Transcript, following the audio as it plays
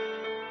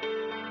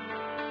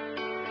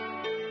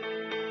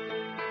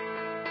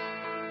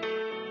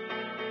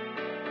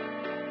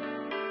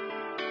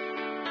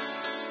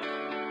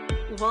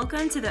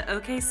Welcome to the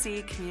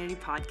OKC Community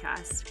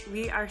Podcast.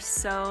 We are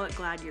so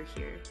glad you're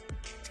here.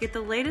 To get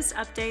the latest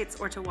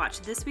updates or to watch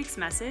this week's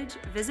message,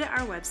 visit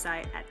our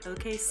website at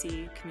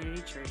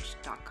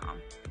okccommunitychurch.com.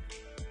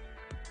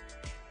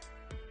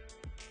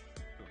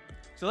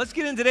 So let's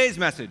get into today's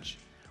message.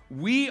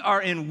 We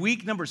are in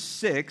week number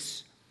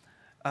 6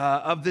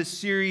 of this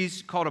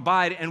series called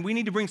Abide, and we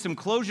need to bring some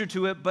closure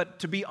to it. But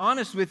to be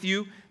honest with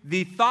you,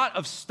 the thought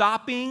of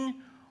stopping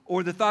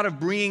or the thought of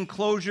bringing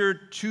closure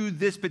to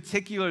this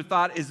particular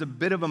thought is a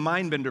bit of a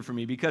mind bender for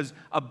me, because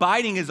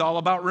abiding is all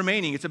about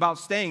remaining. It's about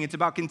staying. It's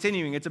about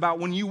continuing. It's about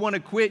when you want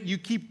to quit, you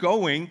keep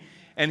going.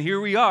 And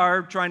here we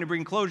are trying to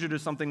bring closure to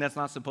something that's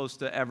not supposed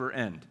to ever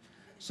end.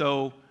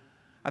 So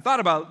I thought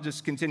about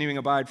just continuing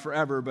Abide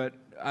forever, but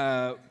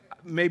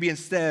maybe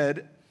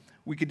instead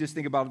we could just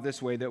think about it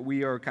this way, that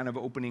we are kind of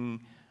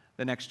opening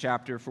the next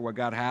chapter for what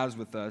God has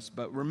with us.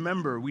 But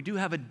remember, we do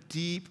have a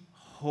deep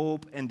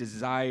hope and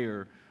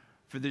desire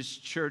for this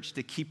church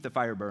to keep the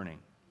fire burning.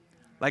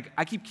 Like,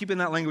 I keep keeping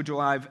that language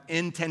alive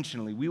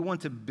intentionally. We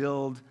want to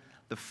build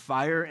the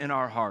fire in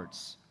our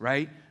hearts,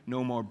 right?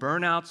 No more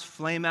burnouts,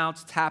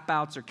 flameouts,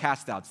 tap-outs, or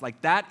cast-outs.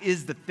 Like, that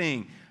is the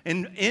thing.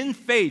 And in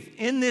faith,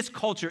 in this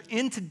culture,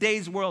 in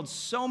today's world,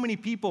 so many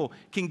people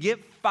can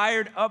get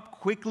fired up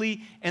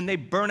quickly and they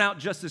burn out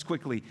just as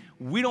quickly.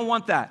 We don't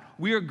want that.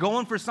 We are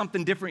going for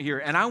something different here.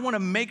 And I want to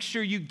make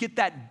sure you get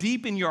that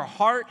deep in your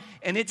heart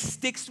and it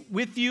sticks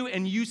with you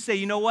and you say,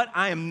 you know what?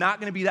 I am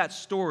not going to be that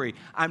story.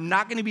 I'm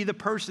not going to be the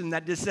person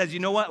that just says, you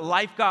know what?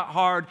 Life got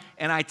hard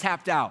and I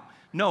tapped out.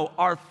 No,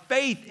 our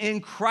faith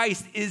in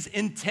Christ is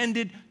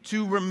intended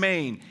to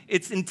remain.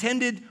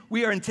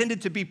 We are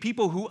intended to be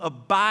people who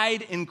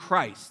abide in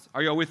Christ.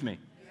 Are y'all with me?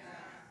 Yeah.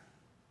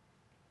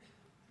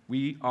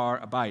 We are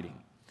abiding.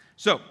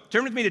 So,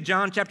 turn with me to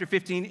John chapter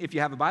 15 if you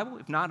have a Bible.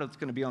 If not, it's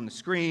going to be on the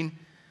screen.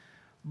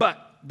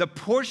 But the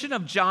portion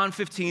of John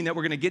 15 that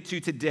we're going to get to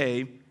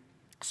today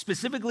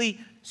specifically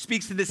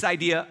speaks to this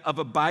idea of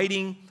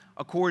abiding,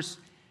 of course,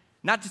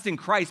 not just in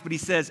Christ, but he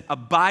says,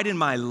 abide in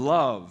my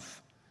love.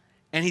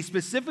 And he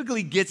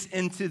specifically gets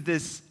into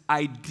this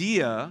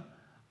idea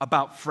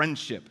about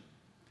friendship.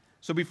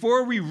 So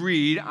before we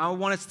read, I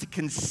want us to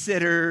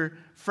consider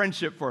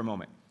friendship for a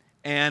moment.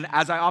 And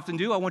as I often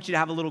do, I want you to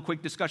have a little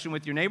quick discussion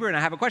with your neighbor, and I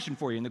have a question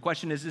for you. And the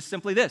question is just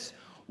simply this: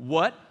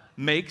 what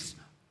makes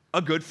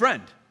a good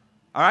friend?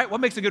 All right,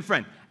 what makes a good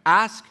friend?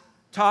 Ask,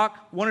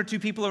 talk, one or two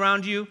people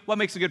around you. What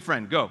makes a good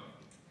friend? Go.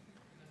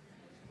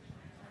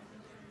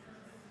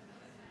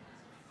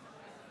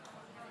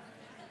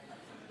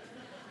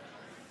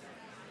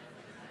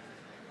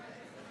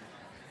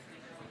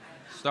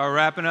 Start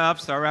wrapping up.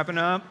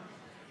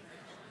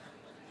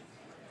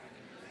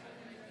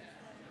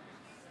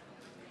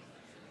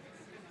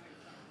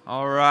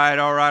 All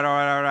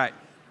right.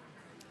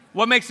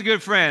 What makes a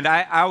good friend?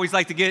 I always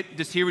like to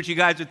just hear what you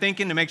guys are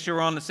thinking to make sure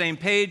we're on the same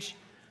page.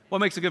 What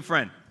makes a good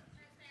friend?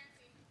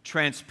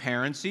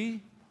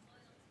 Transparency.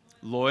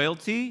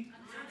 Loyalty.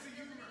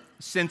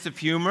 Sense of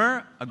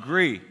humor.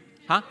 Agree.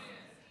 Huh?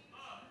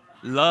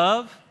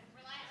 Love.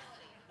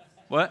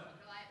 What?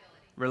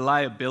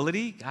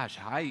 Reliability. Gosh,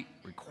 high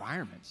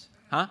requirements.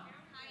 Huh?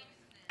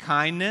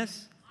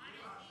 Kindness.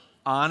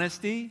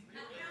 Honesty.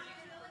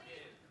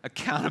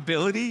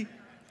 Accountability.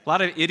 A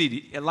lot of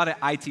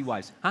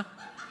ITYs. Huh?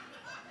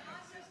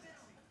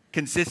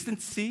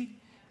 Consistency.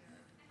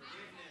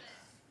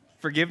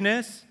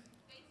 Forgiveness.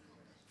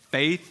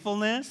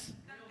 Faithfulness.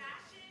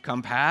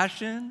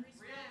 Compassion.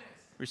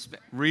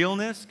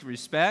 Realness.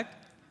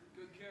 Respect.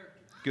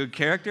 Good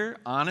character.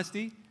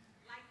 Honesty.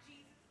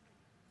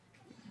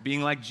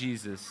 Being like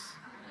Jesus.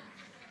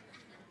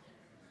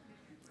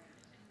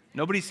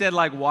 Nobody said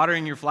like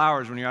watering your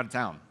flowers when you're out of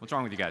town. What's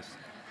wrong with you guys?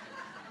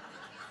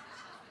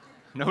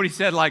 Nobody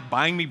said like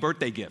buying me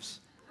birthday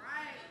gifts.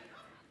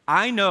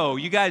 I know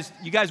you guys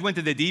went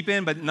to the deep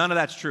end, but none of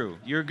that's true.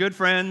 Your good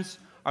friends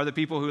are the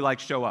people who like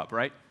show up,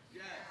 right?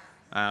 Yes.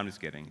 I'm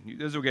just kidding.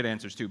 Those are good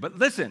answers too. But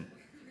listen,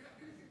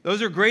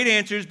 those are great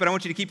answers, but I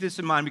want you to keep this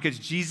in mind because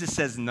Jesus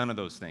says none of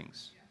those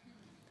things.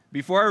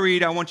 Before I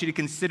read, I want you to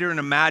consider an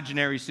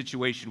imaginary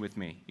situation with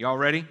me. You all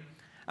ready?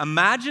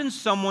 Imagine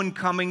someone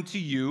coming to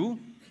you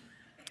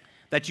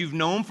that you've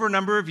known for a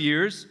number of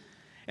years,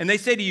 and they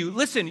say to you,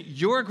 listen,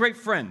 you're a great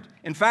friend.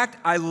 In fact,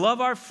 I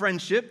love our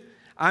friendship.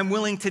 I'm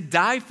willing to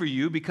die for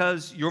you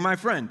because you're my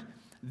friend.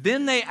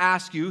 Then they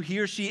ask you, he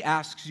or she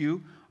asks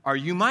you, are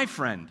you my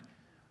friend?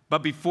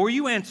 But before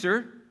you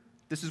answer,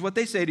 this is what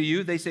they say to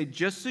you. They say,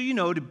 just so you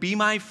know, to be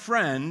my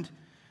friend,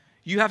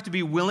 you have to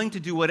be willing to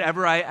do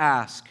whatever I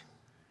ask.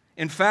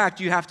 In fact,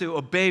 you have to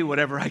obey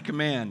whatever I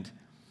command.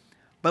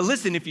 But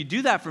listen, if you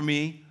do that for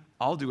me,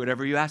 I'll do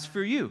whatever you ask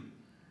for you.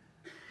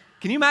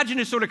 Can you imagine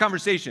this sort of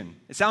conversation?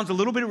 It sounds a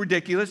little bit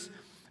ridiculous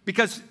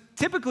because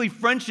typically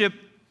friendship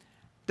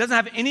doesn't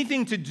have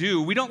anything to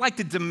do. We don't like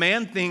to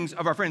demand things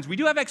of our friends. We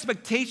do have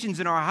expectations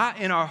in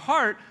our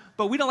heart,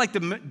 but we don't like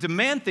to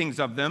demand things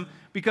of them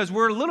because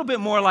we're a little bit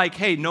more like,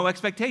 hey, no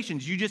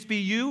expectations. You just be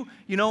you.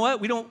 You know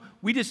what?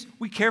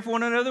 We care for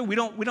one another. We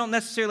don't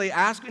necessarily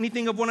ask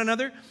anything of one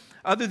another.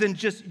 other than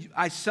just,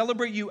 I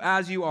celebrate you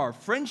as you are.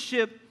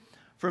 Friendship,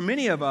 for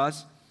many of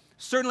us,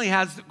 certainly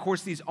has, of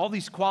course, all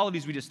these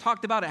qualities we just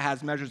talked about. It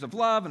has measures of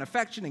love and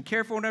affection and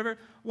care for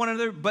one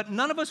another. But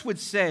none of us would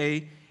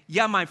say,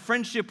 yeah, my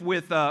friendship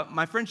with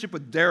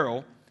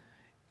Daryl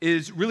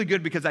is really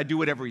good because I do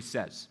whatever he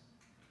says.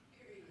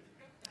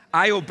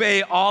 I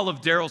obey all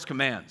of Daryl's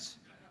commands.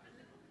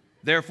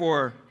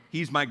 Therefore,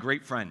 he's my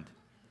great friend.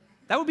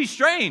 That would be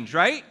strange,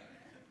 right?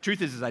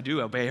 Truth is I do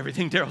obey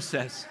everything Daryl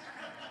says.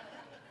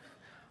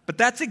 But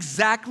that's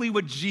exactly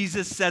what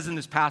Jesus says in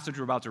this passage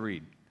we're about to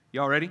read.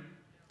 Y'all ready?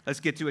 Let's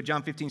get to it.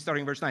 John 15,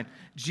 starting verse 9.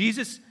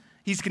 Jesus,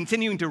 he's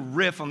continuing to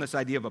riff on this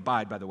idea of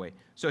abide, by the way.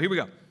 So here we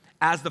go.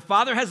 As the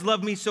Father has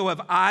loved me, so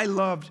have I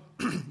loved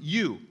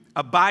you.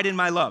 Abide in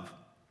my love.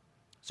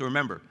 So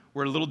remember,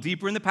 we're a little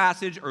deeper in the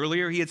passage.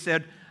 Earlier he had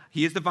said,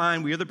 he is the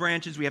vine, we are the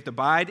branches. We have to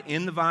abide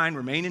in the vine,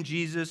 remain in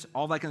Jesus,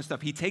 all that kind of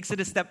stuff. He takes it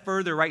a step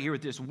further right here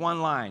with this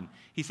one line.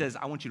 He says,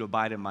 I want you to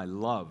abide in my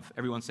love.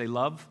 Everyone say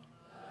love.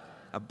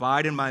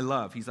 Abide in my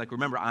love. He's like,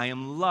 remember, I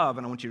am love,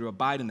 and I want you to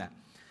abide in that.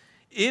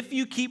 If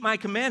you keep my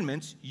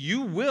commandments,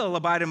 you will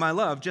abide in my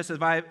love, just as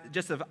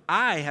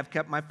I have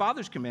kept my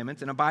Father's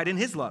commandments and abide in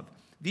his love.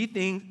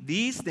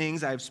 These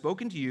things I have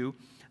spoken to you,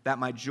 that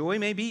my joy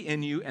may be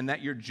in you and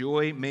that your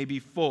joy may be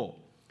full.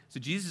 So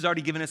Jesus has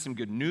already given us some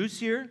good news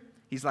here.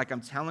 He's like,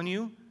 I'm telling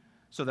you,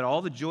 so that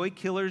all the joy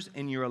killers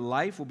in your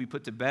life will be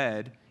put to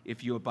bed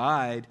if you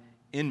abide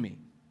in me.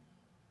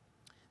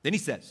 Then he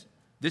says,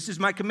 this is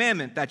my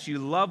commandment, that you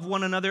love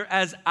one another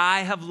as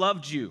I have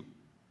loved you.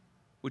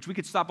 Which we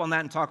could stop on that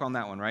and talk on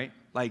that one, right?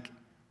 Like,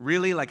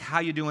 really, like how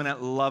you doing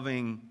at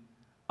loving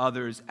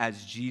others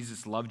as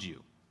Jesus loved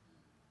you?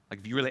 Like,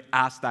 if you really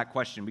ask that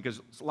question,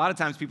 because a lot of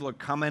times people are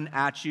coming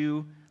at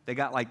you, they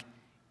got like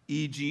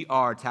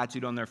EGR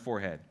tattooed on their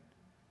forehead.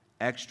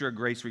 Extra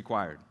grace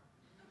required.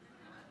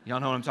 Y'all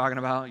know what I'm talking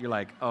about? You're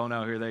like, oh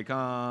no, here they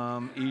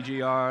come.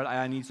 EGR,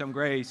 I need some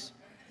grace.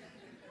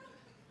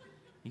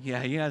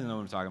 Yeah, you guys know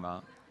what I'm talking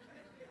about.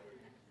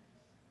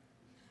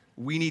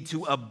 We need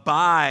to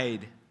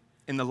abide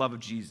in the love of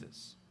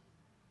Jesus.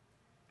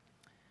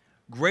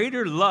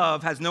 Greater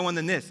love has no one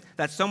than this,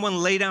 that someone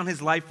lay down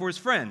his life for his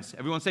friends.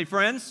 Everyone say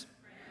friends.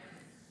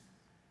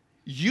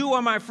 You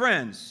are my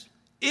friends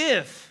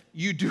if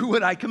you do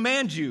what I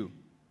command you.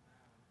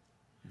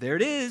 There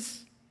it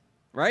is,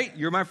 right?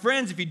 You're my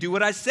friends if you do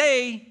what I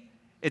say.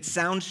 It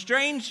sounds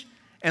strange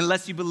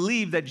unless you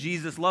believe that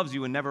Jesus loves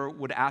you and never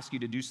would ask you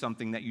to do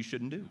something that you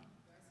shouldn't do.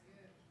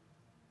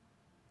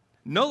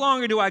 No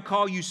longer do I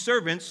call you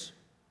servants,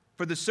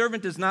 for the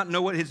servant does not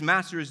know what his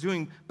master is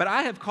doing, but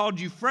I have called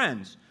you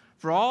friends.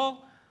 For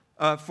all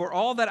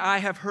that I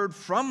have heard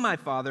from my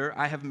Father,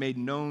 I have made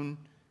known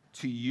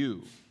to you.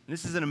 And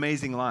this is an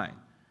amazing line.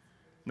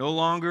 No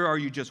longer are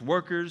you just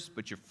workers,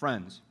 but you're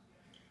friends.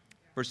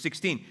 Verse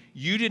 16,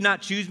 you did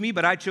not choose me,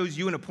 but I chose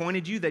you and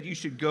appointed you that you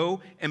should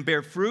go and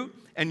bear fruit,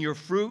 and your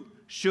fruit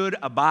should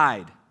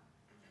abide.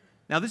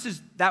 Now this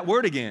is that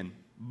word again,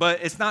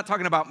 but it's not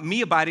talking about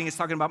me abiding, it's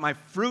talking about my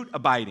fruit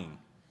abiding.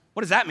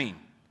 What does that mean?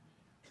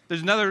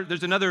 There's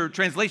another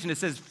translation that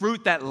says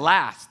fruit that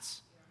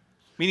lasts,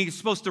 meaning it's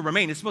supposed to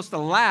remain. It's supposed to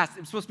last.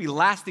 It's supposed to be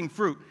lasting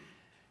fruit.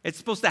 It's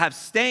supposed to have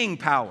staying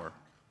power.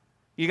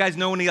 You guys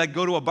know when you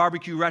go to a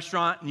barbecue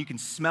restaurant and you can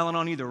smell it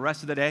on you the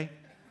rest of the day?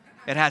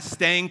 It has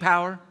staying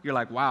power. You're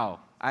like, wow,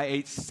 I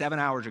ate 7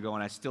 hours ago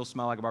and I still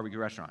smell like a barbecue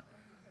restaurant.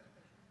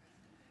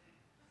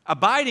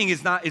 Abiding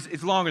is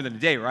longer than a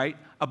day, right?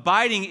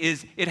 Abiding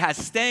it has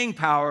staying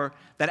power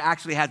that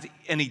actually has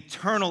an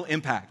eternal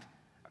impact.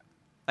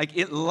 Like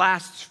it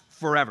lasts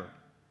forever.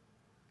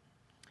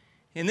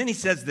 And then he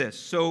says this,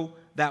 so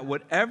that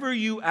whatever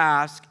you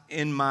ask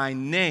in my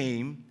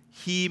name,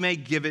 he may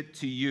give it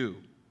to you.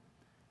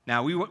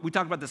 Now, we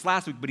talked about this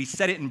last week, but he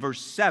said it in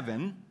verse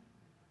 7.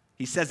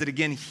 He says it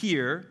again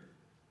here.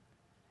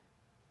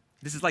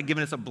 This is like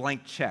giving us a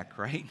blank check,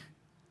 right?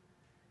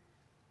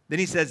 Then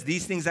he says,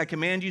 these things I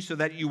command you so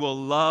that you will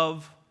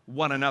love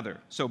one another.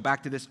 So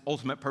back to this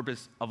ultimate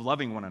purpose of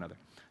loving one another.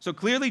 So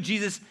clearly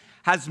Jesus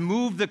has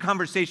moved the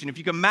conversation. If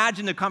you can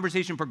imagine the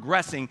conversation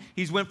progressing,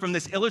 he's went from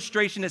this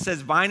illustration that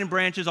says vine and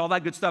branches, all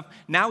that good stuff.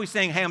 Now he's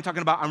saying, hey,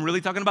 I'm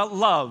really talking about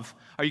love.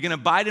 Are you going to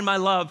abide in my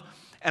love?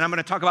 And I'm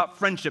going to talk about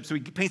friendship. So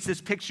he paints this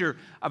picture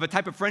of a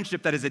type of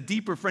friendship that is a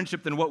deeper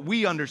friendship than what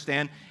we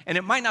understand. And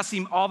it might not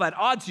seem all that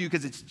odd to you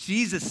because it's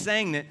Jesus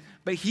saying it,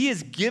 but he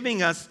is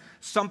giving us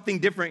something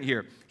different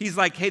here. He's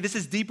like, hey, this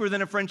is deeper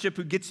than a friendship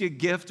who gets you a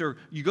gift or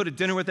you go to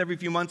dinner with every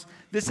few months.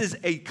 This is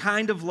a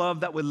kind of love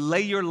that would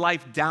lay your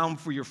life down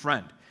for your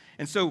friend.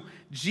 And so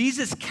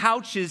Jesus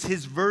couches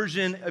his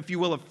version, if you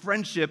will, of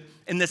friendship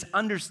in this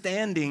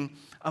understanding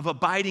of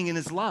abiding in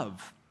his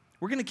love.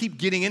 We're going to keep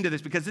getting into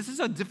this because this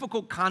is a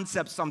difficult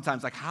concept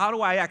sometimes. Like, how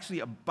do I actually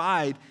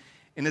abide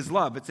in his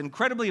love? It's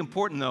incredibly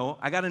important, though.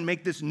 I got to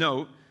make this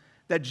note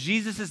that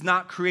Jesus is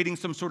not creating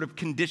some sort of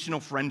conditional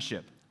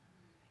friendship.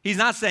 He's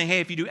not saying, hey,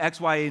 if you do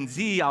X, Y, and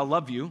Z, I'll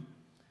love you.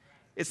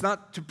 It's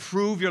not to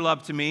prove your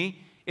love to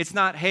me. It's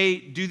not, hey,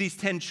 do these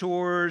 10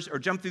 chores or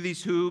jump through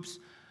these hoops.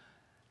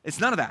 It's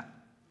none of that.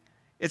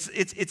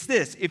 It's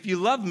this. If you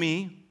love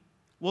me,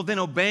 well, then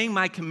obeying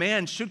my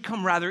command should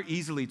come rather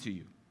easily to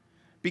you.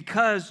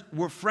 Because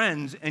we're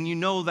friends and you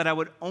know that I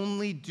would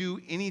only do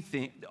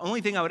anything, the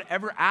only thing I would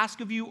ever ask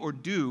of you or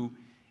do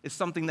is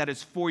something that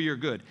is for your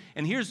good.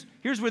 And here's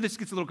where this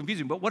gets a little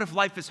confusing. But what if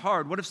life is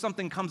hard? What if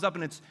something comes up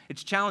and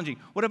it's challenging?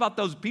 What about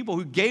those people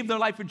who gave their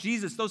life for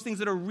Jesus, those things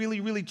that are really,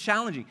 really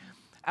challenging?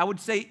 I would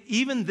say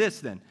even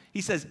this then.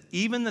 He says,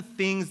 even the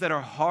things that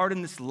are hard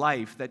in this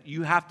life that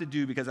you have to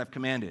do because I've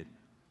commanded,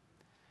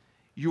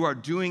 you are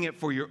doing it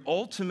for your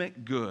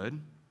ultimate good,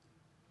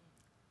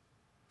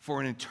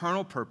 for an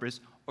eternal purpose,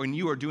 and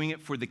you are doing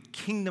it for the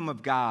kingdom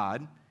of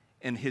God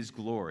and His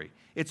glory.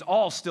 It's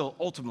all still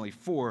ultimately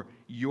for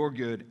your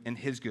good and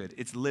His good.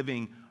 It's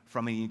living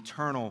from an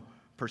eternal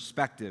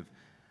perspective.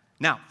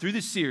 Now, through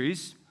this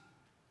series,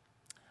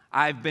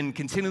 I've been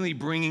continually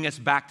bringing us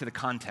back to the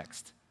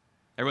context.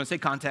 Everyone say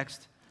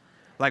context.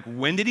 Like,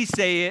 when did He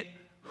say it?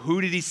 Who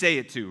did He say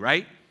it to,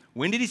 right?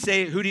 When did He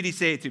say it? Who did He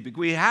say it to? Because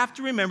we have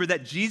to remember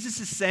that Jesus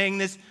is saying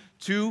this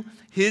to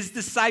His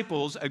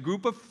disciples, a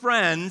group of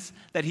friends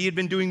that He had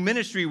been doing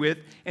ministry with.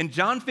 And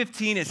John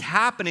 15 is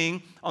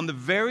happening on the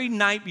very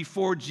night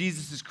before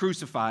Jesus is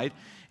crucified.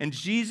 And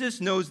Jesus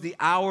knows the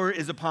hour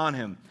is upon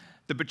Him.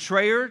 The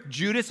betrayer,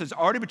 Judas, has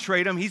already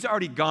betrayed Him. He's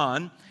already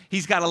gone.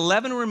 He's got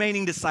 11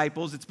 remaining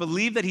disciples. It's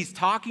believed that He's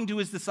talking to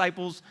His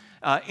disciples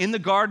in the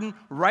garden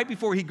right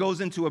before He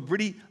goes into a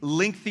pretty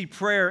lengthy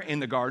prayer in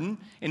the garden.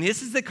 And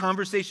this is the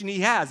conversation He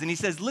has. And He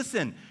says,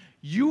 listen,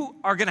 you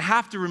are going to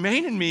have to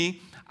remain in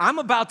me. I'm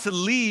about to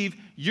leave.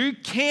 You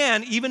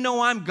can, even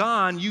though I'm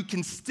gone, you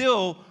can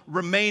still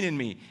remain in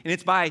me. And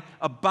it's by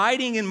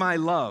abiding in my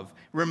love,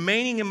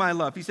 remaining in my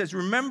love. He says,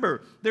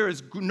 remember, there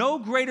is no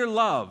greater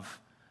love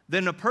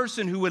than a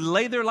person who would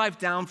lay their life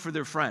down for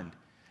their friend.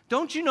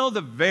 Don't you know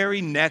the very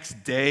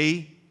next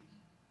day,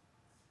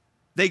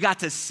 they got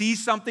to see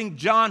something?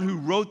 John, who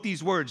wrote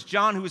these words,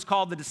 John, who is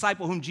called the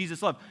disciple whom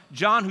Jesus loved,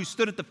 John, who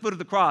stood at the foot of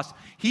the cross,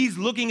 he's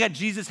looking at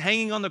Jesus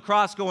hanging on the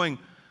cross going,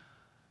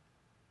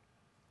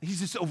 he's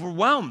just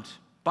overwhelmed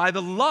by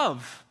the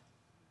love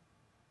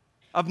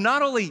of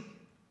not only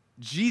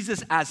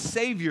Jesus as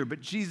Savior,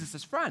 but Jesus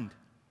as friend.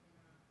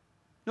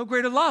 No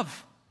greater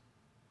love.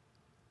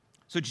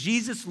 So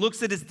Jesus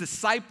looks at His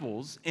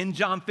disciples in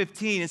John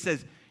 15 and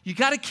says, you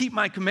got to keep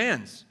my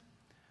commands.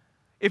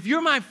 If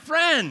you're my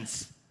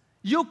friends,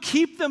 you'll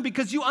keep them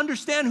because you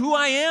understand who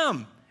I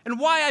am and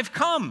why I've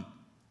come.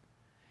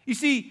 You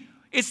see,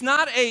 it's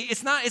not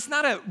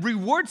a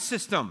reward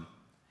system.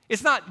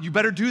 It's not, you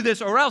better do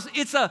this or else.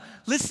 It's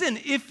listen,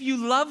 if you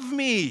love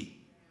me,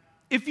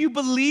 if you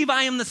believe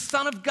I am the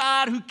Son of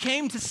God who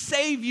came to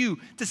save you,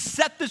 to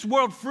set this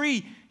world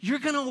free, you're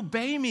going to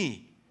obey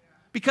me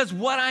because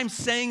what I'm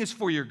saying is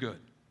for your good.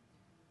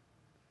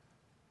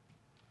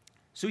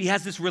 So He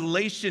has this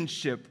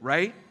relationship,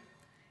 right?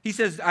 He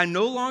says, I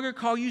no longer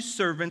call you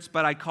servants,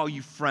 but I call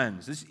you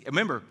friends.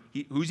 Remember,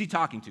 who's He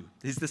talking to?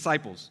 His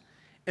disciples.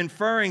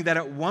 Inferring that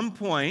at one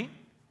point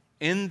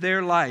in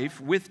their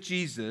life with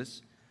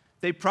Jesus,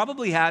 they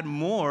probably had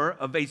more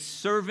of a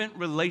servant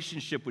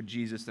relationship with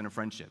Jesus than a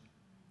friendship.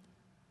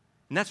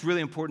 And that's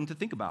really important to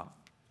think about.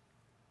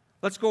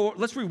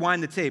 Let's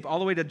rewind the tape all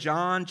the way to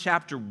John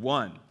chapter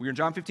 1. We're in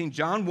John 15.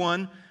 John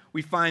 1,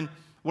 we find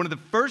one of the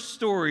first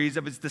stories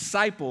of His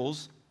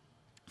disciples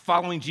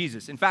following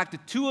Jesus. In fact, the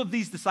two of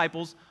these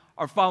disciples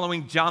are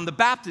following John the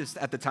Baptist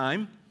at the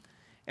time.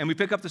 And we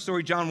pick up the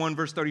story, John 1,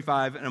 verse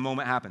 35, and a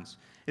moment happens.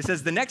 It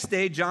says, the next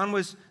day, John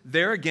was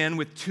there again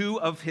with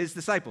two of his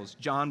disciples.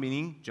 John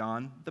meaning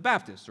John the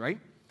Baptist, right?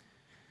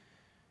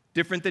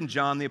 Different than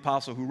John the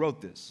apostle who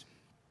wrote this.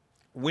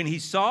 When he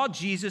saw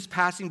Jesus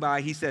passing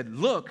by, he said,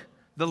 look,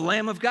 the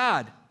Lamb of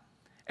God.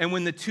 And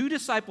when the two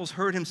disciples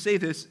heard him say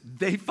this,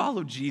 they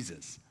followed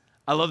Jesus.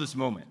 I love this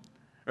moment,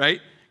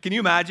 right? Can you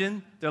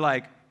imagine? They're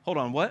like, hold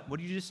on, what? What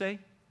did you just say?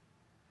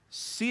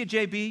 See ya,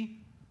 JB?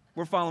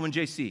 We're following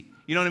JC.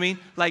 You know what I mean?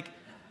 Like,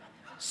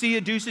 see ya,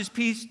 deuces,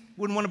 peace,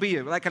 wouldn't want to be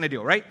you. That kind of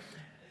deal, right?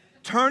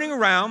 Turning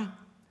around,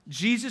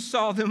 Jesus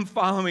saw them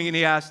following, and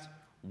He asked,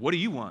 what do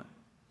you want?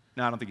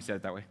 No, I don't think He said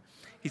it that way.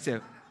 He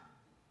said,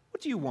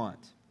 what do you want?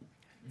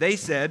 They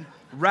said,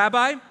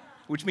 Rabbi,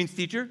 which means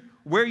teacher,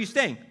 where are you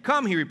staying?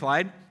 Come, He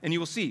replied, and you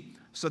will see.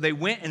 So they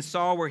went and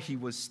saw where He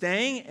was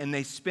staying, and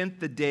they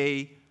spent the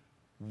day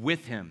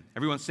with Him.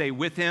 Everyone say,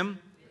 with Him.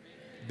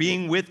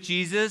 Being with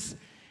Jesus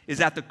is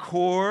at the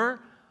core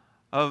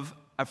of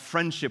a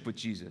friendship with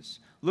Jesus.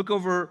 Look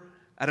over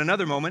at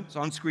another moment. It's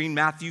on screen,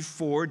 Matthew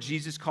 4.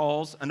 Jesus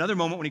calls another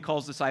moment when He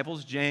calls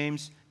disciples,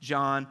 James,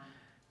 John,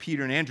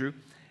 Peter, and Andrew.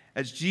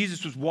 As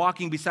Jesus was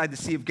walking beside the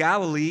Sea of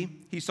Galilee,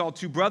 He saw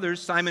two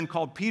brothers, Simon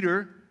called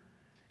Peter,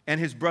 and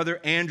his brother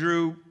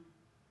Andrew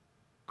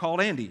called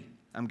Andy,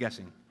 I'm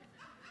guessing.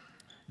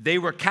 They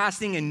were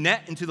casting a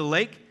net into the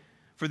lake,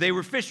 for they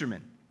were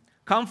fishermen.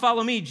 Come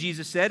follow me,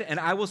 Jesus said, and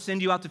I will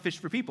send you out to fish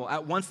for people.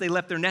 At once they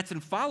left their nets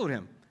and followed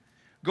Him.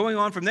 Going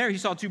on from there, He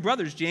saw two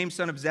brothers, James,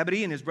 son of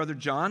Zebedee, and his brother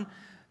John.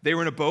 They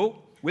were in a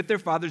boat with their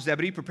father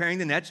Zebedee, preparing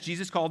the nets.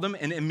 Jesus called them,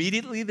 and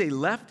immediately they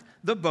left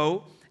the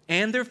boat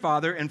and their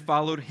father and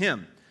followed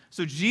him.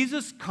 So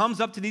Jesus comes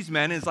up to these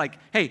men and is like,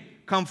 hey,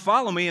 come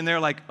follow me. And they're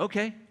like,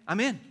 okay, I'm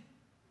in.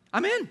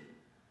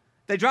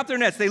 They drop their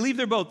nets. They leave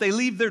their boat. They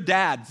leave their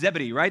dad,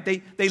 Zebedee, right?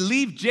 They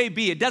leave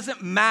JB. It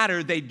doesn't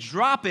matter. They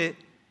drop it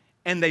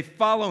and they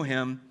follow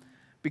him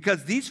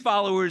because these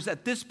followers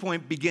at this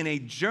point begin a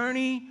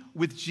journey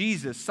with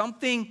Jesus.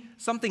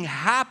 Something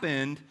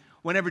happened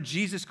whenever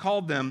Jesus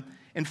called them.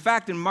 In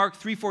fact, in Mark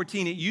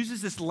 3:14, it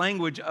uses this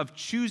language of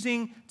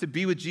choosing to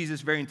be with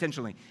Jesus very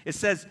intentionally. It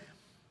says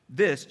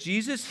this,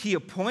 Jesus, he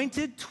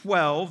appointed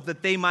 12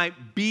 that they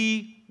might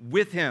be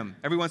with him.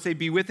 Everyone say,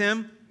 be with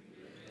him.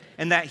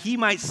 And that he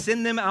might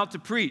send them out to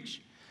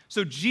preach.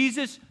 So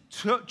Jesus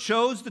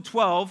chose the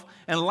 12,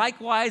 and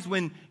likewise,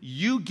 when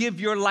you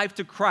give your life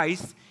to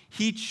Christ,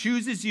 he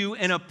chooses you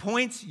and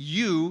appoints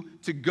you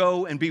to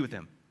go and be with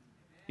him.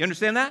 You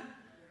understand that?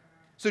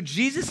 So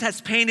Jesus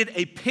has painted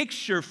a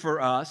picture for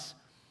us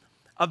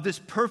of this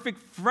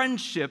perfect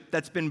friendship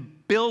that's been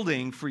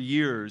building for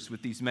years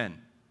with these men.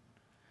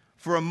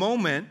 For a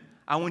moment,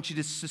 I want you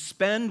to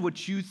suspend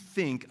what you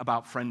think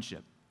about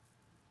friendship.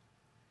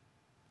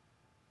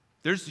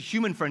 There's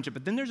human friendship,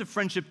 but then there's a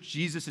friendship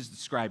Jesus is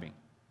describing.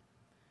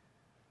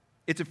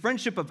 It's a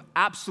friendship of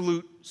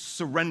absolute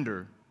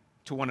surrender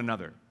to one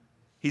another.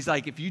 He's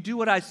like, if you do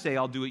what I say,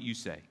 I'll do what you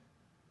say.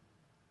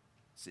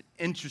 It's an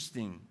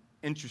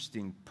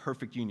interesting,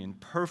 perfect union,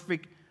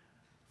 perfect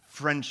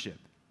friendship.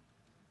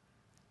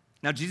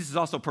 Now, Jesus is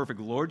also perfect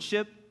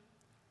lordship.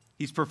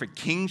 He's perfect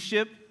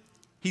kingship.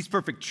 He's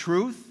perfect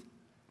truth.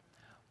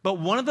 But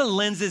one of the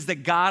lenses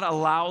that God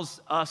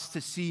allows us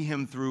to see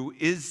him through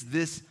is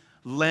this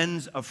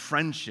lens of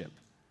friendship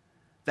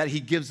that he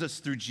gives us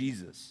through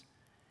Jesus.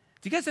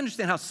 Do you guys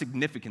understand how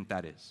significant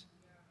that is?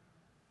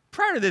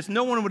 Prior to this,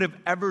 no one would have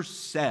ever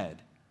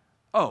said,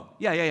 oh,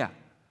 yeah,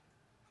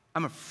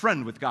 I'm a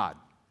friend with God.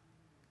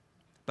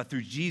 But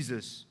through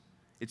Jesus,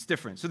 it's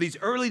different. So these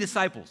early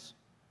disciples,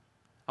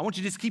 I want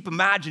you to just keep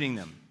imagining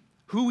them,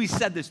 who he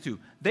said this to.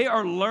 They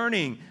are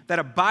learning that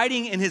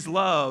abiding in his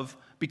love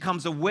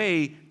becomes a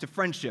way to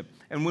friendship.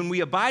 And when we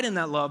abide in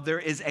that love, there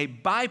is a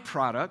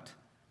byproduct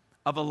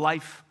of a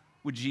life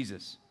with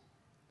Jesus.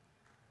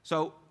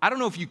 So I don't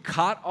know if you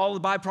caught all the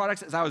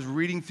byproducts as I was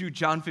reading through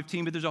John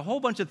 15, but there's a whole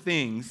bunch of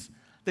things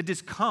that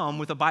just come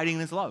with abiding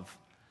in his love.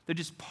 They're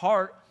just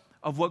part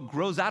of what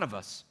grows out of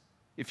us,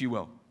 if you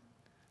will.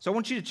 So I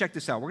want you to check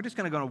this out. We're just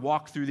going to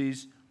walk through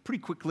these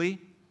pretty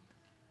quickly.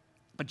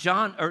 But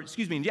John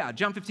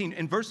 15,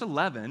 in verse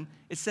 11,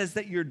 it says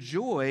that your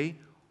joy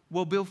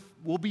will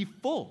be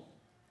full.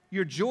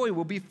 Your joy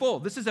will be full.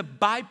 This is a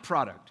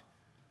byproduct.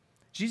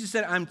 Jesus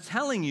said, I'm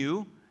telling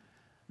you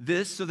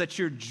this so that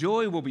your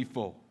joy will be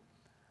full.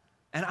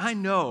 And I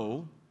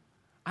know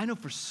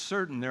for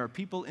certain there are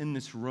people in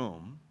this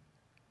room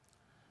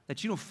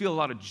that you don't feel a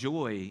lot of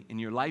joy in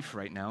your life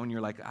right now, and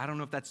you're like, I don't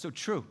know if that's so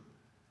true.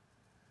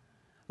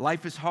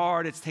 Life is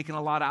hard, it's taken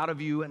a lot out of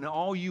you, and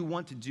all you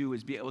want to do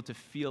is be able to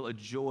feel a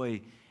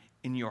joy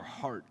in your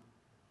heart.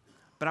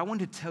 But I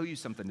want to tell you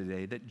something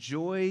today, that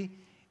joy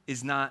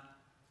is not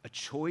a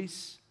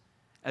choice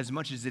as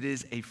much as it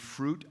is a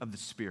fruit of the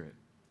Spirit.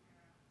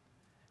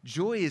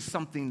 Joy is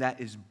something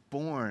that is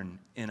born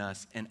in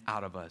us and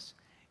out of us.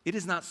 It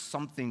is not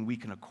something we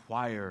can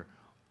acquire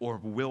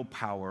or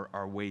willpower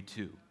our way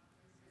to.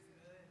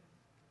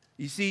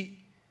 You see,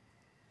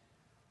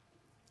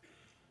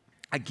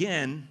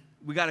 again,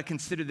 we got to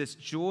consider this.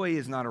 Joy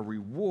is not a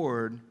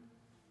reward.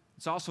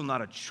 It's also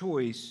not a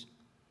choice.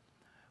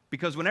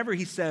 Because whenever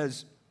he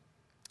says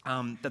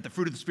that the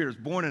fruit of the Spirit is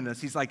born in us,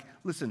 he's like,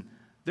 listen,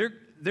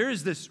 there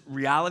is this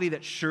reality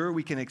that sure,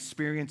 we can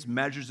experience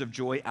measures of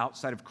joy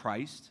outside of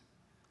Christ.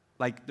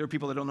 Like there are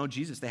people that don't know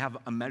Jesus. They have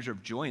a measure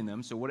of joy in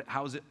them. So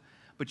how is it?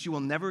 But you will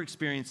never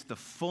experience the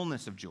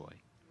fullness of joy.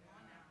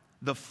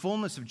 The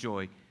fullness of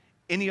joy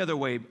any other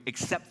way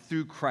except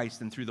through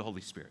Christ and through the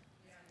Holy Spirit.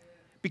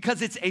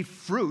 Because it's a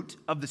fruit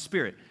of the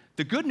Spirit.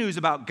 The good news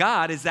about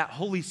God is that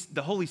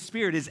the Holy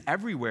Spirit is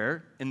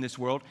everywhere in this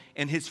world,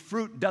 and his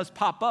fruit does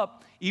pop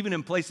up even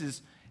in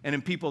places and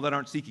in people that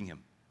aren't seeking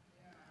him,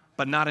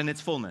 but not in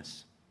its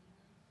fullness.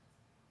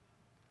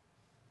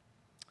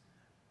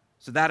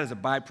 So that is a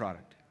byproduct.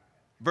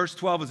 Verse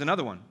 12 is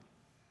another one.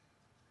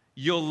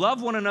 You'll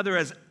love one another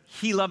as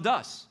he loved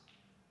us.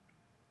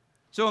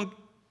 So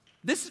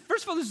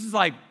first of all, this is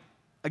like,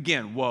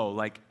 again, whoa,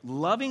 like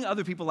loving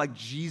other people like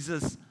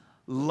Jesus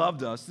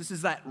loved us. This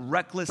is that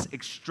reckless,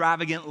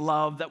 extravagant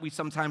love that we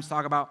sometimes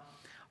talk about.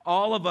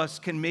 All of us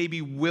can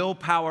maybe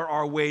willpower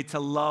our way to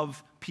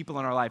love people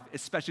in our life,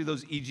 especially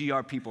those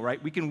EGR people,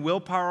 right? We can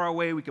willpower our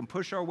way, we can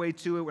push our way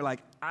to it. We're like,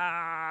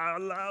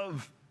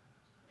 love.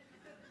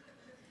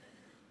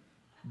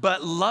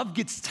 But love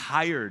gets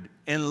tired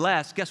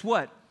unless, guess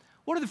what?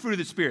 What are the fruit of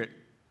the Spirit?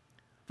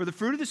 For the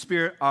fruit of the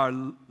Spirit are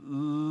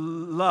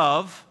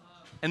love,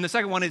 and the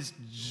second one is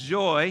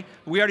joy.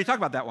 We already talked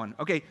about that one.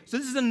 Okay, so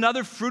this is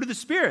another fruit of the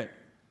Spirit,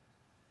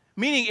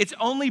 meaning it's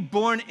only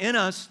born in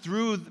us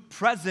through the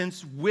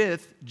presence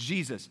with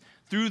Jesus,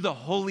 through the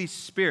Holy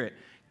Spirit.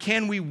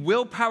 Can we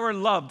willpower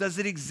love? Does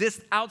it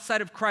exist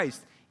outside of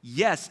Christ?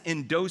 Yes,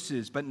 in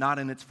doses, but not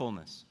in its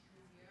fullness.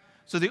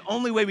 So the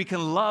only way we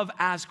can love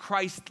as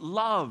Christ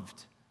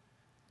loved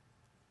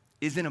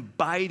is in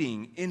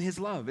abiding in his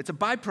love. It's a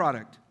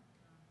byproduct.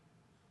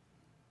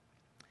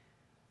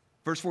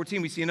 Verse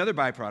 14, we see another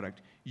byproduct.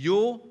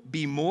 You'll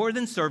be more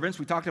than servants.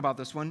 We talked about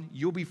this one.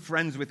 You'll be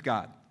friends with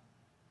God.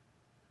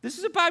 This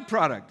is a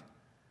byproduct,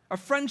 a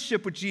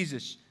friendship with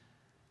Jesus.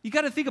 You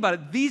got to think about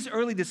it. These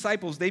early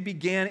disciples, they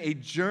began a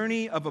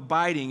journey of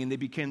abiding and they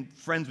became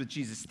friends with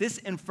Jesus. This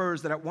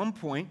infers that at one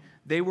point,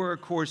 they were,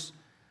 of course,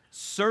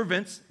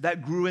 servants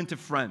that grew into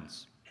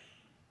friends.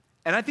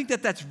 And I think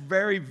that that's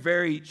very,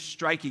 very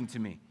striking to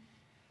me.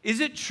 Is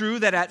it true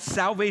that at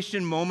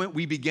salvation moment,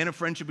 we begin a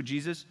friendship with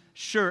Jesus?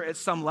 Sure, at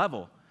some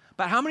level.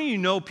 But how many of you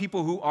know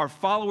people who are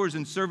followers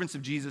and servants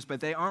of Jesus, but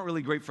they aren't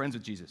really great friends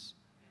with Jesus?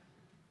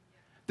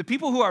 The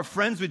people who are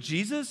friends with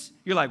Jesus,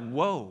 you're like,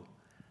 whoa,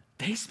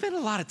 they spend a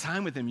lot of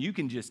time with him. You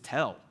can just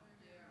tell.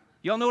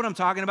 Y'all know what I'm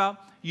talking about?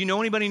 You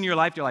know anybody in your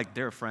life, you're like,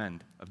 they're a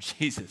friend of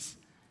Jesus.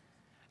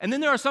 And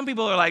then there are some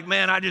people who are like,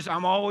 man,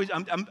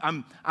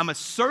 I'm a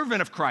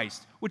servant of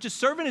Christ, which a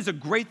servant is a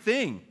great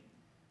thing.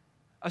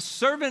 A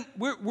servant,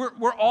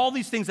 we're all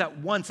these things at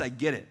once, I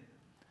get it.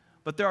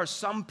 But there are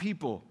some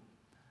people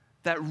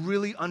that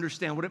really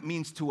understand what it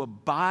means to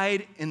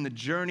abide in the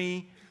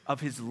journey of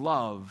his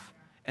love,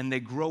 and they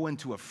grow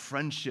into a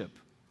friendship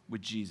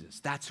with Jesus.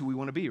 That's who we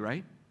want to be,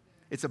 right?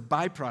 It's a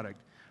byproduct.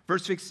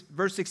 Verse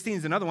 16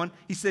 is another one.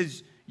 He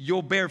says,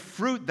 you'll bear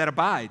fruit that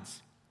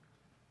abides.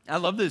 I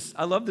love this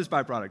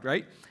byproduct,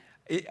 right?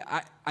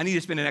 I need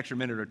to spend an extra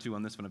minute or two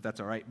on this one, if that's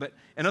all right. But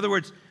in other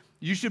words,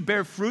 you should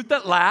bear fruit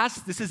that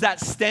lasts. This is that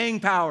staying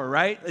power,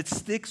 right? It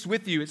sticks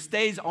with you. It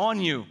stays on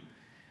you.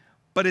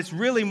 But it's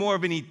really more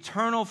of an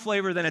eternal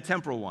flavor than a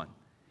temporal one.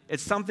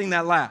 It's something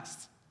that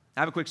lasts.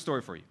 I have a quick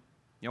story for you.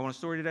 Y'all want a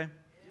story today?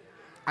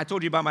 I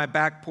told you about my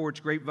back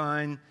porch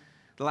grapevine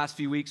the last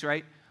few weeks,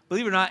 right?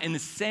 Believe it or not, in the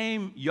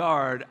same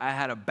yard, I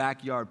had a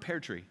backyard pear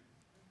tree,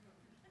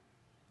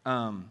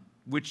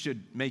 which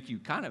should make you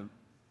kind of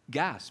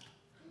gasp.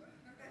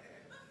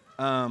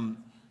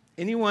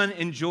 Anyone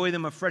enjoy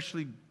them a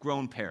freshly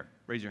grown pear?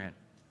 Raise your hand.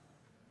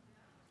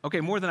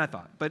 Okay, more than I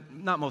thought, but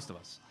not most of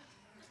us.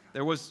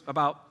 There was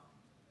about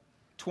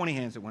 20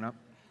 hands that went up.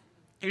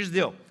 Here's the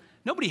deal.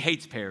 Nobody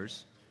hates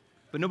pears,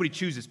 but nobody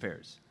chooses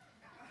pears.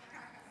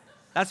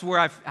 That's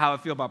how I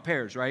feel about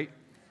pears, right?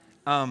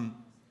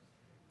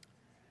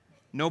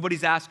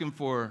 Nobody's asking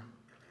for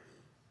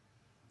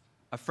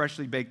a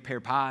freshly baked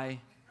pear pie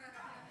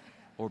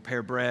or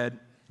pear bread.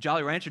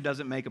 Jolly Rancher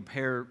doesn't make a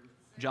pear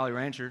Jolly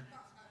Rancher.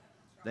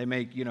 They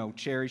make,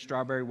 cherry,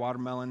 strawberry,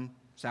 watermelon,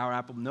 sour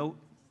apple.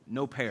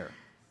 No pear.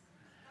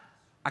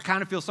 I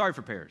kind of feel sorry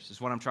for pears, is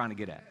what I'm trying to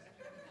get at.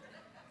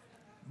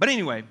 But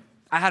anyway,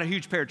 I had a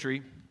huge pear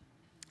tree,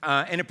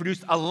 and it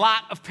produced a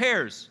lot of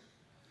pears.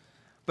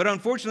 But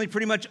unfortunately,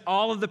 pretty much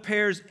all of the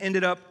pears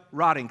ended up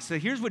rotting. So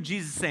here's what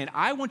Jesus is saying.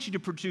 I want you to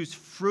produce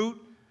fruit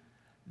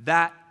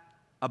that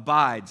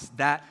abides,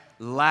 that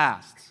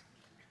lasts.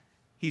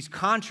 He's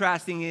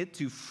contrasting it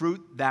to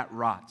fruit that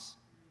rots.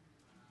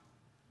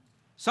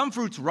 Some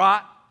fruits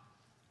rot,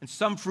 and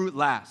some fruit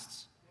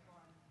lasts.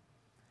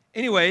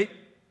 Anyway,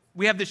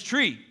 we have this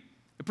tree.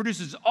 It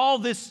produces all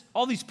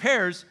these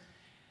pears,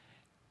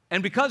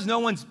 and because no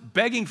one's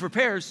begging for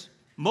pears,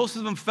 most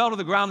of them fell to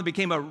the ground and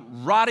became a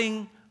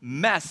rotting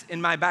mess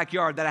in my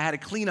backyard that I had to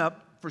clean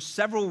up for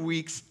several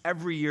weeks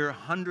every year,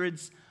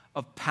 hundreds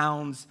of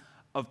pounds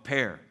of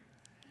pear.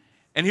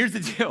 And here's the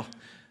deal.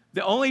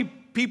 The only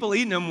people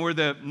eating them were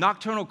the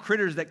nocturnal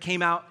critters that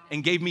came out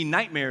and gave me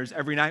nightmares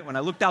every night when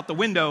I looked out the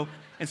window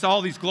and saw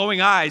all these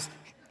glowing eyes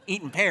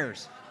eating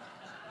pears.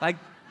 We're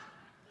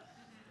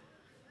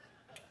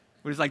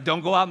just like,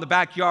 don't go out in the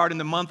backyard in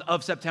the month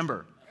of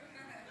September.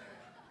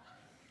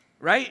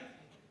 Right?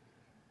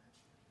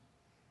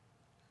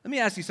 Let me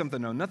ask you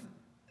something, though.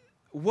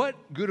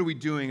 What good are we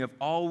doing if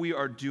all we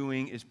are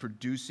doing is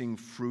producing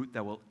fruit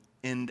that will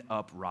end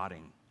up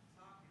rotting?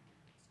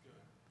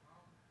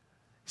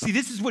 See,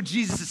 this is what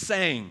Jesus is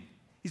saying.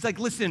 He's like,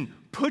 listen,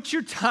 put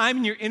your time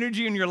and your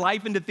energy and your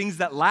life into things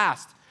that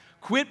last.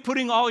 Quit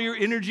putting all your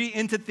energy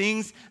into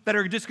things that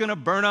are just going to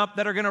burn up,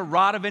 that are going to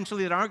rot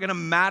eventually, that aren't going to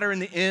matter in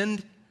the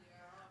end.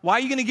 Why are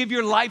you going to give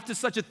your life to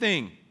such a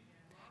thing?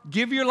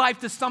 Give your life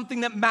to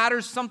something that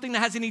matters, something that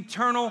has an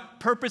eternal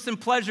purpose and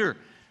pleasure.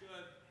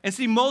 And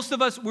see, most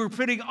of us, we're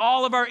putting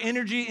all of our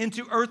energy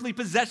into earthly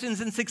possessions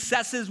and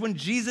successes when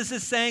Jesus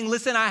is saying,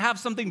 listen, I have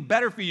something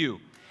better for you.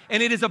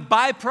 And it is a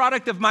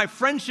byproduct of my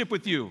friendship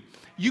with you.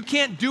 You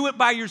can't do it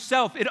by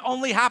yourself. It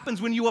only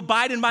happens when you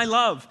abide in my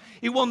love.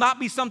 It will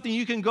not be something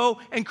you can go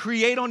and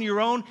create on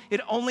your own.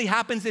 It only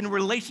happens in a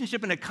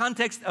relationship, in a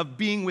context of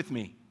being with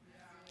me.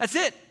 That's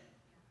it.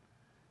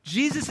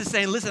 Jesus is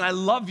saying, listen, I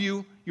love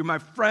you. You're my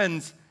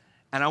friends.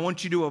 And I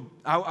want you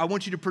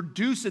to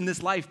produce in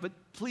this life, but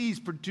please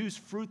produce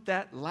fruit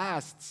that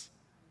lasts.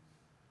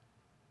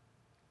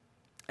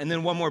 And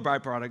then one more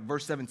byproduct,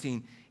 verse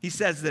 17. He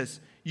says this,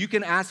 you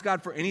can ask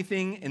God for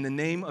anything in the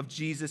name of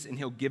Jesus and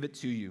he'll give it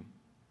to you.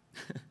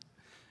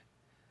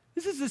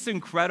 This is this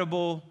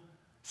incredible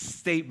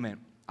statement.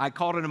 I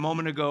called it a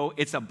moment ago.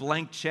 It's a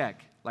blank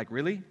check. Like,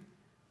 really?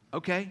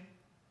 Okay.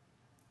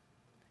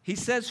 He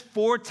says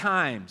 4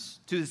 times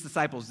to his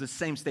disciples this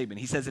same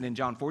statement. He says it in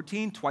John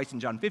 14, twice in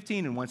John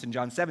 15, and once in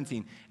John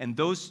 17. And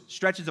those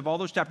stretches of all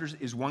those chapters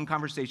is one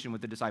conversation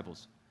with the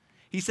disciples.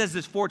 He says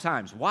this 4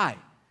 times. Why?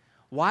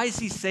 Why does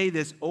he say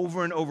this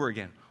over and over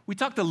again? We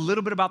talked a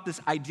little bit about this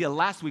idea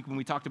last week when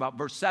we talked about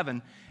verse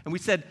 7, and we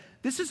said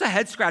this is a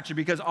head scratcher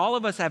because all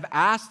of us have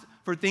asked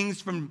for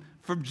things from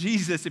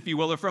Jesus, if you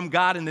will, or from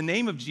God in the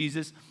name of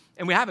Jesus,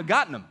 and we haven't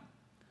gotten them.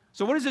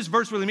 So what does this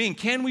verse really mean?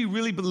 Can we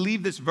really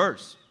believe this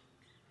verse?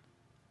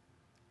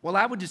 Well,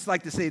 I would just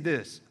like to say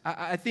this.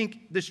 I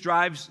think this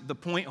drives the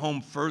point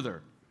home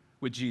further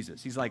with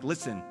Jesus. He's like,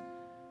 listen,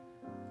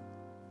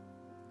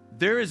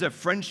 there is a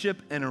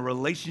friendship and a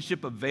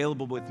relationship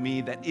available with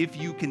me that if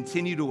you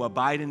continue to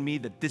abide in me,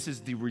 that this is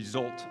the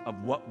result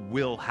of what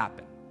will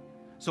happen.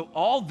 So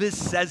all this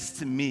says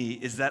to me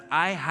is that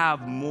I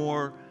have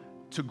more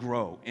to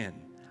grow in.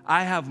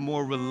 I have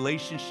more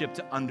relationship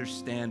to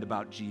understand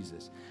about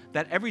Jesus.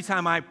 That every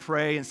time I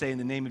pray and say, in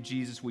the name of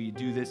Jesus, will you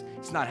do this?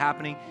 It's not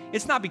happening.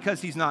 It's not because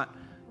he's not,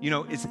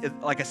 it's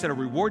like I said, a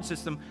reward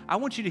system. I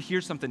want you to hear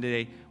something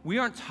today. We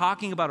aren't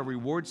talking about a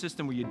reward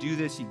system where you do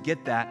this, you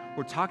get that.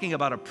 We're talking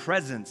about a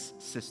presence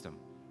system.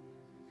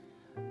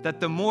 That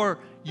the more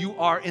you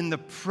are in the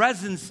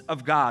presence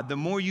of God, the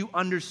more you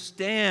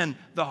understand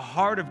the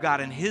heart of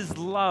God and his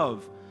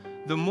love,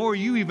 the more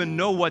you even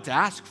know what to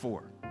ask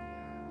for.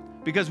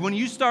 Because when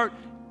you start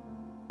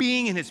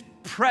being in his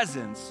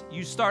presence,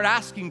 you start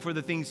asking for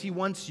the things he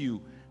wants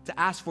you to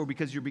ask for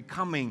because you're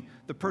becoming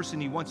the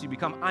person he wants you to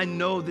become. I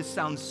know this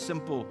sounds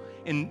simple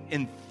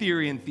in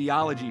theory and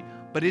theology,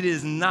 but it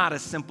is not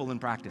as simple in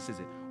practice, is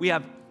it? We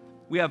have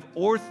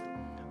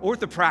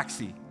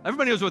orthopraxy.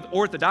 Everybody knows what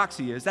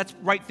orthodoxy is. That's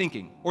right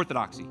thinking,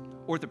 orthodoxy.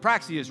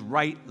 Orthopraxy is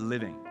right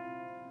living.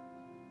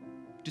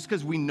 Just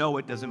because we know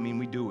it doesn't mean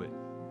we do it.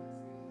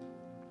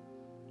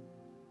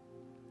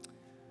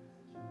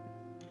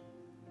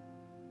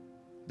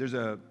 There's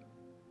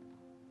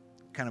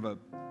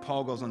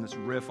Paul goes on this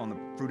riff on the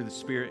fruit of the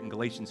Spirit in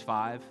Galatians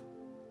 5.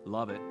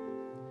 Love it.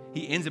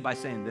 He ends it by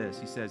saying this.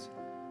 He says,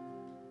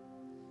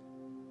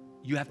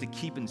 you have to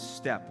keep in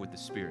step with the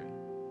Spirit.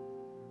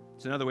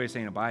 It's another way of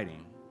saying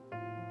abiding.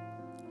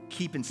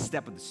 Keep in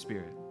step with the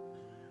Spirit.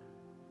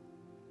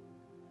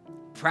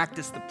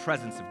 Practice the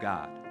presence of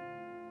God.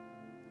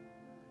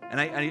 And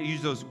I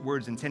use those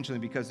words intentionally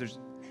because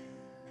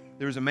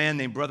there was a man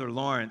named Brother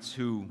Lawrence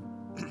who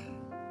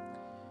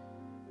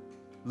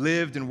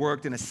lived and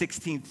worked in a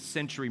 16th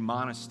century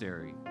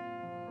monastery.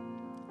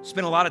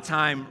 Spent a lot of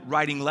time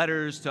writing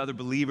letters to other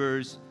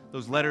believers.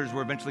 Those letters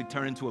were eventually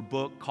turned into a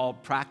book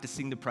called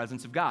Practicing the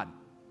Presence of God.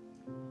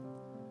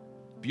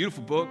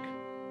 Beautiful book.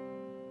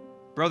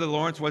 Brother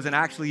Lawrence wasn't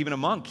actually even a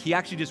monk. He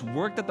actually just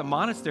worked at the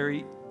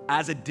monastery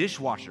as a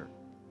dishwasher.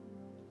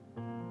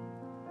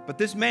 But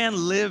this man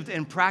lived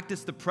and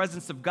practiced the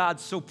presence of God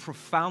so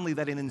profoundly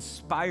that it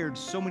inspired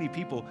so many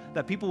people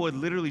that people would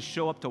literally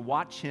show up to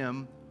watch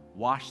him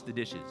wash the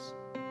dishes.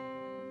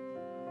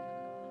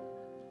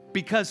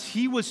 Because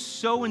he was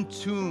so in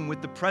tune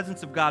with the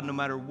presence of God no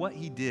matter what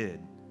he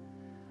did,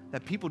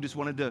 that people just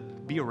wanted to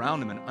be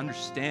around him and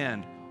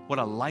understand what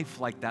a life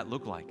like that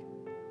looked like.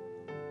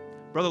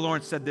 Brother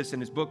Lawrence said this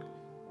in his book,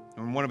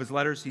 in one of his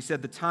letters. He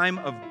said, the time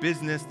of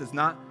business does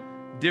not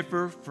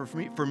differ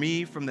for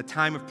me from the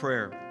time of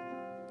prayer.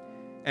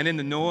 And in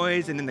the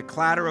noise and in the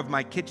clatter of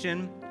my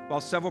kitchen,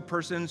 while several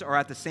persons are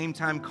at the same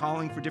time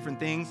calling for different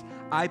things,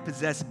 I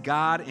possess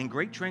God in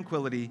great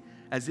tranquility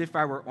as if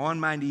I were on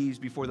my knees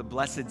before the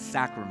blessed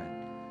sacrament.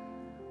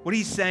 What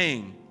he's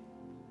saying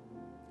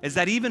is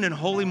that even in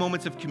holy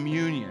moments of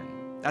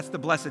communion, that's the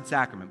blessed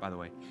sacrament, by the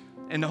way,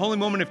 and the holy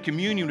moment of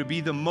communion would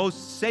be the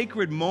most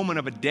sacred moment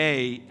of a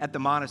day at the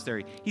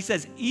monastery. He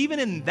says,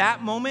 even in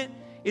that moment,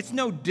 it's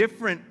no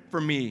different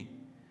for me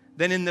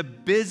than in the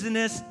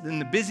busyness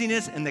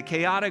and the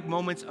chaotic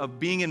moments of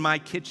being in my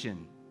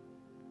kitchen.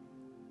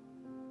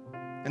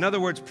 In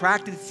other words,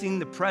 practicing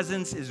the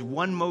presence is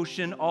one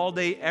motion all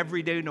day,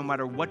 every day, no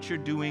matter what you're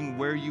doing,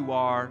 where you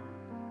are.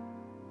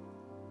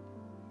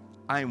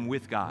 I am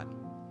with God.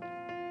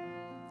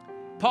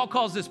 Paul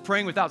calls this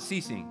praying without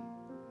ceasing.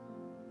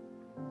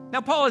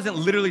 Now, Paul isn't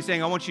literally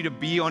saying, I want you to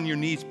be on your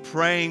knees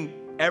praying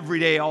every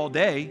day, all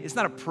day. It's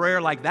not a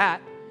prayer like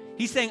that.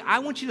 He's saying, I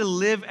want you to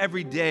live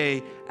every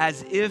day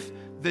as if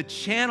the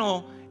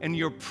channel and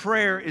your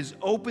prayer is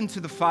open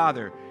to the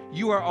Father.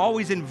 You are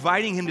always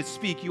inviting him to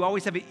speak. You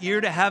always have an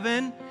ear to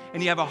heaven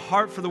and you have a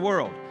heart for the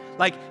world.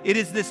 Like it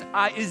is this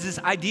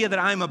idea that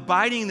I'm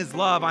abiding in his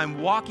love.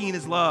 I'm walking in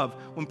his love.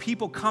 When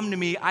people come to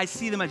me, I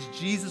see them as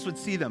Jesus would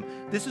see them.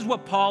 This is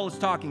what Paul is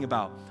talking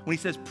about when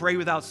he says pray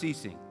without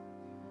ceasing.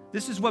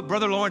 This is what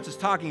Brother Lawrence is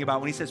talking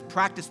about when he says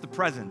practice the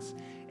presence.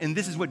 And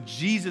this is what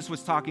Jesus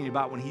was talking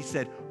about when he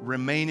said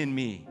remain in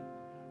me,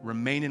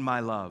 remain in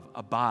my love,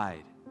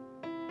 abide.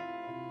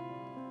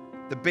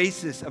 The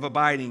basis of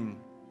abiding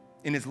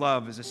in his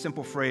love is a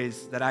simple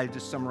phrase that I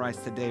just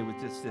summarized today with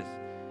just this.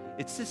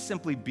 It's just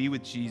simply be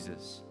with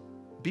Jesus.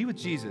 Be with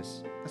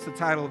Jesus. That's the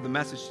title of the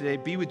message today.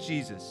 Be with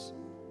Jesus.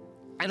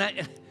 And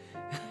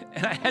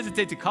I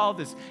hesitate to call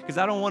this because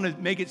I don't want to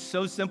make it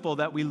so simple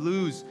that we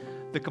lose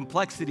the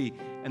complexity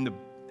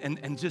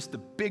and just the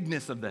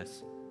bigness of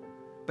this.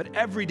 But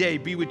every day,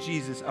 be with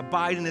Jesus,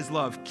 abide in his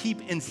love,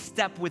 keep in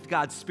step with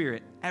God's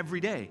Spirit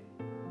every day.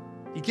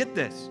 You get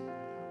this?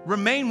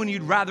 Remain when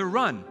you'd rather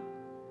run.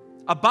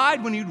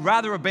 Abide when you'd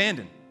rather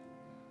abandon.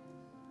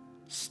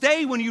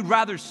 Stay when you'd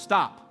rather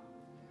stop.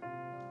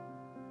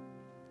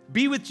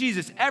 Be with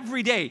Jesus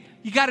every day.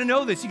 You got to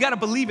know this. You got to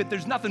believe it.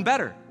 There's nothing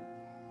better.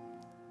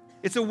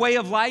 It's a way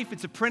of life.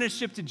 It's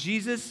apprenticeship to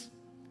Jesus.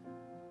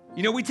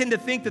 You know, we tend to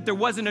think that there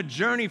wasn't a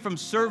journey from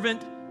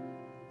servant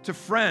to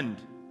friend,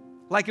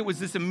 like it was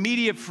this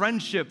immediate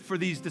friendship for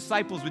these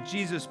disciples with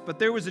Jesus, but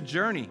there was a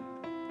journey.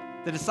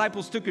 The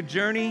disciples took a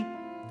journey,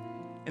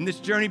 and this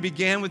journey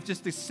began with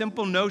just the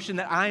simple notion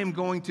that I am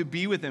going to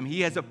be with him.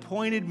 He has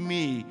appointed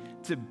me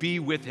to be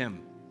with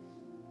him.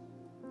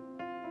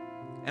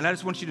 And I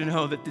just want you to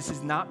know that this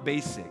is not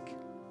basic.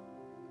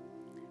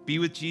 Be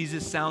with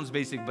Jesus sounds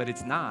basic, but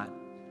it's not.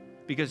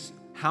 Because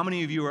how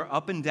many of you are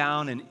up and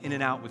down and in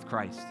and out with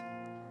Christ?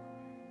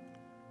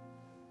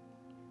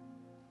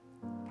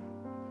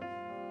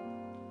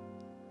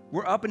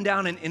 We're up and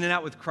down and in and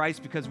out with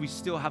Christ because we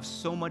still have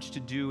so much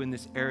to do in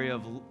this area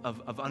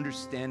of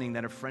understanding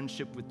that a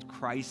friendship with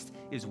Christ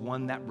is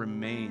one that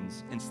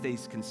remains and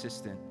stays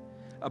consistent.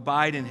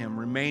 Abide in him,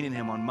 remain in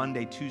him on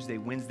Monday, Tuesday,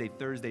 Wednesday,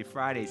 Thursday,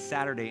 Friday,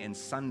 Saturday, and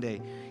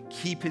Sunday.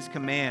 Keep his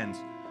commands.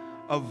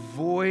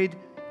 Avoid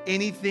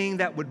anything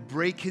that would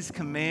break his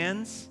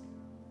commands.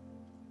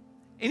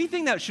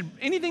 Anything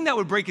that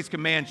would break his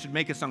commands should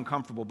make us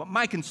uncomfortable. But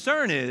my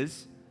concern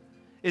is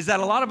that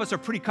a lot of us are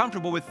pretty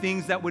comfortable with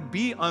things that would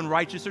be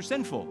unrighteous or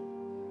sinful.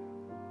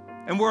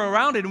 And we're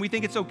around it and we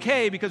think it's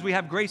okay because we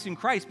have grace in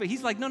Christ. But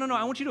he's like, no,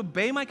 I want you to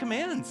obey my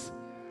commands.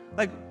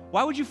 Like,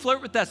 why would you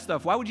flirt with that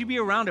stuff? Why would you be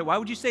around it? Why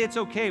would you say it's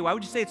okay? Why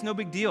would you say it's no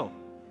big deal?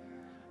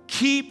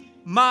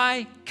 Keep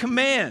my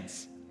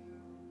commands.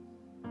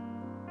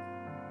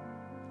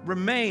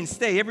 Remain,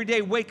 stay. Every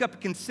day, wake up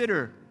and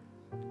consider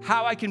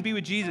how I can be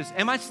with Jesus.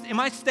 Am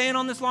I staying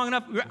on this long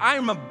enough? I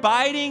am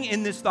abiding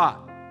in this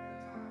thought.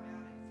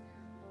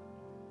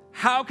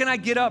 How can I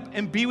get up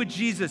and be with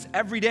Jesus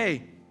every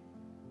day?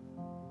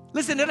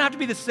 Listen, it doesn't have to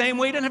be the same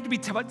way. It doesn't have to be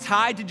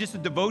tied to just a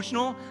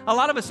devotional. A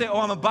lot of us say,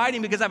 I'm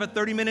abiding because I have a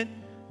 30-minute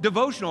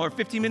devotional or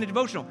 15-minute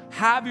devotional.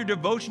 Have your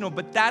devotional,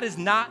 but that is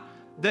not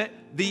the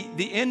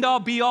end-all,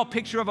 be-all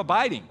picture of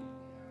abiding.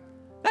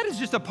 That is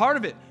just a part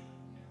of it.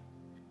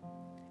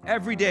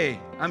 Every day,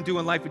 I'm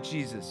doing life with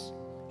Jesus.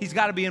 He's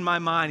got to be in my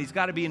mind. He's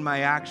got to be in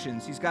my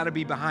actions. He's got to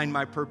be behind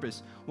my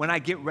purpose. When I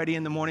get ready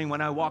in the morning,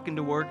 when I walk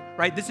into work,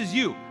 right? This is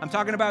you. I'm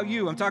talking about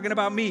you. I'm talking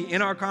about me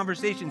in our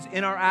conversations,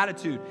 in our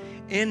attitude,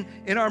 in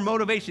our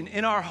motivation,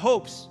 in our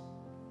hopes,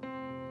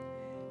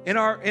 in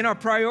our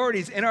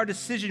priorities, in our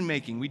decision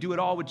making. We do it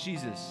all with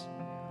Jesus.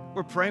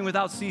 We're praying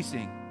without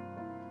ceasing.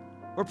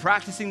 We're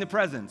practicing the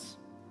presence.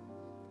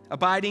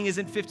 Abiding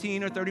isn't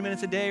 15 or 30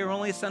 minutes a day or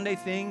only a Sunday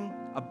thing.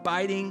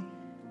 Abiding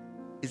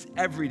is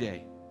every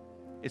day.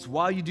 It's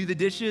while you do the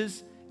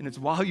dishes, and it's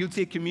while you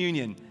take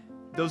communion.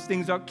 Those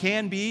things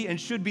can be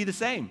and should be the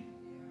same.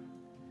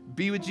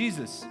 Be with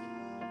Jesus.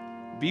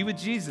 Be with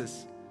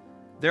Jesus.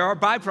 There are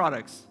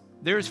byproducts.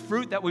 There is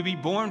fruit that will be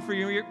born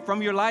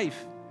from your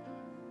life.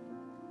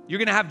 You're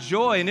going to have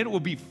joy, and it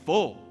will be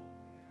full.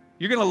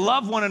 You're going to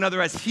love one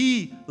another as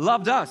he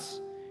loved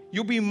us.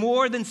 You'll be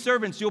more than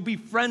servants. You'll be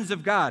friends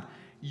of God.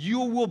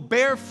 You will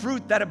bear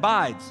fruit that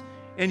abides.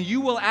 And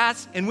you will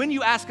ask, and when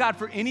you ask God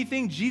for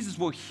anything, Jesus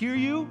will hear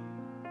you,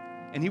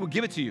 and he will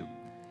give it to you.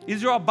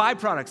 These are all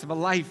byproducts of a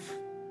life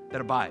that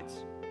abides.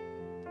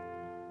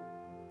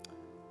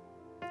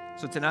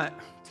 So tonight,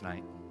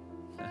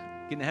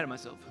 getting ahead of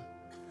myself,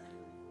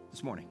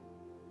 this morning,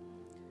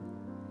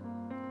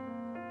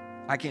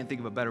 I can't think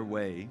of a better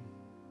way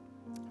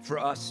for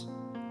us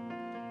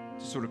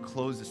to sort of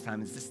close this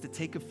time is just to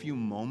take a few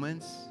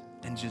moments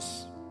and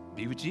just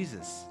be with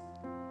Jesus.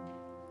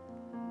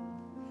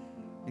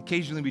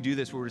 Occasionally we do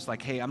this where we're just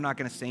like, hey, I'm not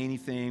going to say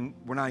anything.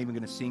 We're not even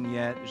going to sing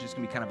yet. There's just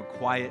going to be kind of a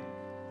quiet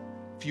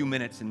few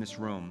minutes in this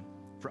room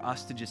for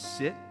us to just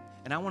sit.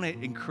 And I want to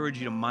encourage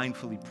you to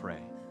mindfully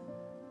pray.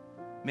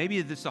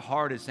 Maybe this is the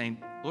heart is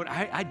saying, Lord,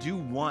 I do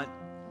want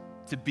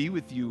to be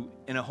with you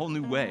in a whole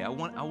new way. I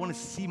want to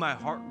see my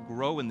heart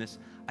grow in this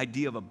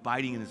idea of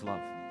abiding in his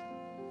love.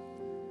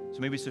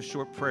 So maybe it's a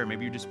short prayer.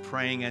 Maybe you're just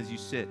praying as you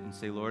sit and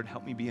say, Lord,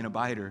 help me be an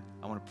abider.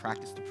 I want to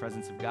practice the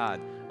presence of God.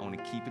 I want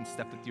to keep in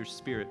step with your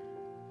spirit.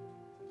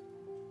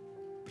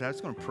 But I'm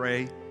just going to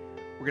pray.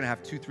 We're going to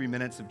have 2-3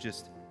 minutes of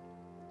just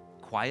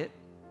quiet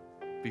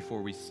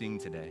before we sing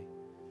today.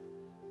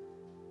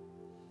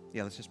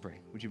 Yeah, let's just pray.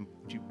 Would you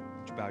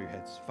bow your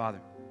heads?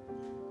 Father,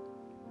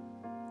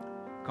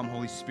 come,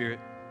 Holy Spirit,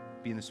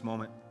 be in this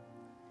moment.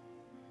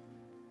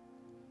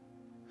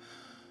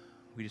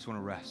 We just want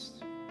to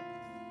rest.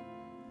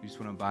 We just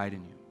want to abide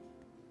in you.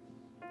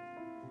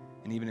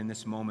 And even in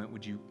this moment,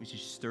 would you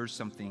stir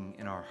something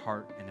in our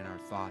heart and in our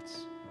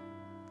thoughts?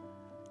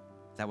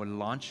 that would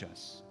launch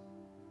us.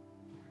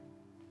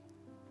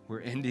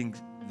 We're ending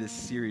this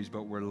series,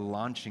 but we're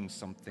launching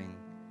something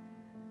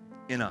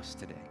in us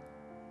today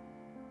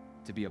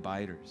to be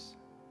abiders.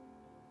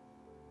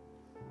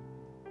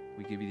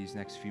 We give you these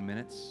next few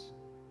minutes.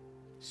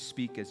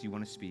 Speak as you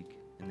want to speak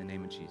in the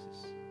name of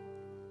Jesus.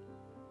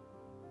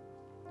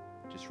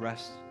 Just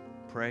rest,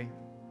 pray,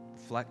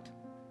 reflect.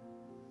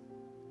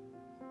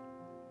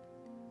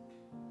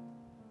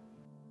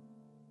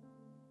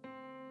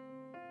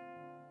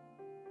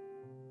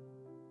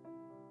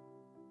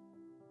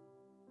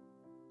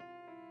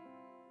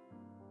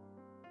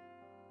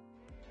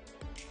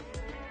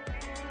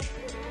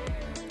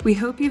 We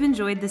hope you've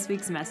enjoyed this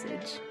week's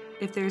message.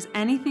 If there's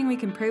anything we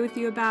can pray with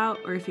you about,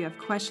 or if you have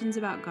questions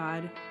about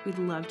God, we'd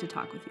love to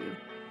talk with you.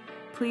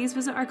 Please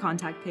visit our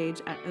contact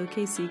page at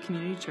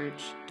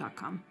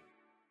okccommunitychurch.com.